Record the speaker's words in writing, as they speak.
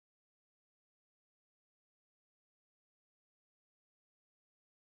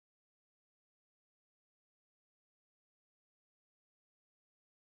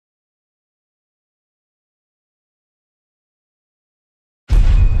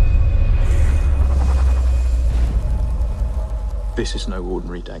This is no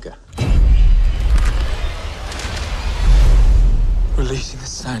ordinary dagger. Releasing the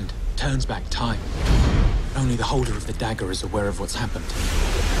sand turns back time. Only the holder of the dagger is aware of what's happened.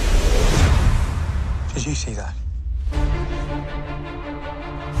 Did you see that?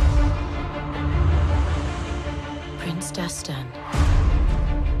 Prince Dastan,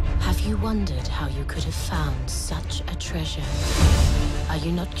 have you wondered how you could have found such a treasure? Are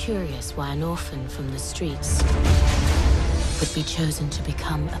you not curious why an orphan from the streets would be chosen to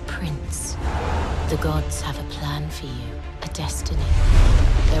become a prince? The gods have a plan for you, a destiny.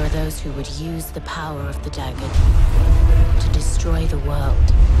 There are those who would use the power of the dagger to destroy the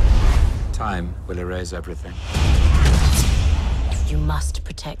world. Time will erase everything. You must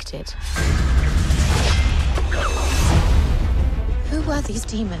protect it. Who were these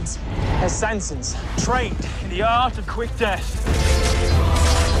demons? Assassins, trained in the art of quick death.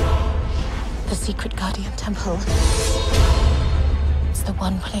 The secret guardian temple. It's the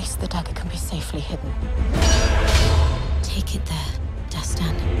one place the dagger can be safely hidden. Take it there,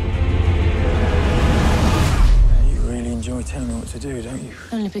 Dastan. You really enjoy telling me what to do, don't you?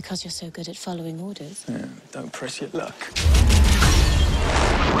 Only because you're so good at following orders. Yeah, don't press your luck.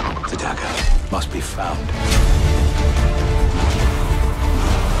 The dagger must be found.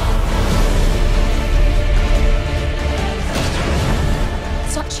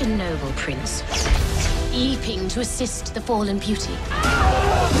 Such a noble prince, leaping to assist the fallen beauty.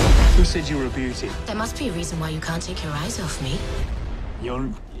 Who said you were a beauty? There must be a reason why you can't take your eyes off me.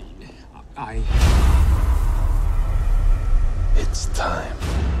 It's time.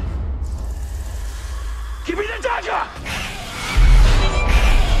 Give me the dagger!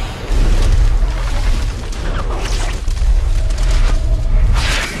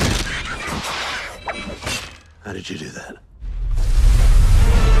 How did you do that?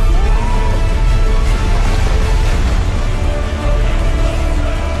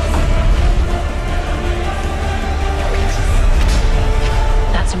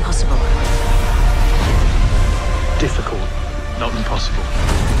 That's impossible. Difficult, not impossible.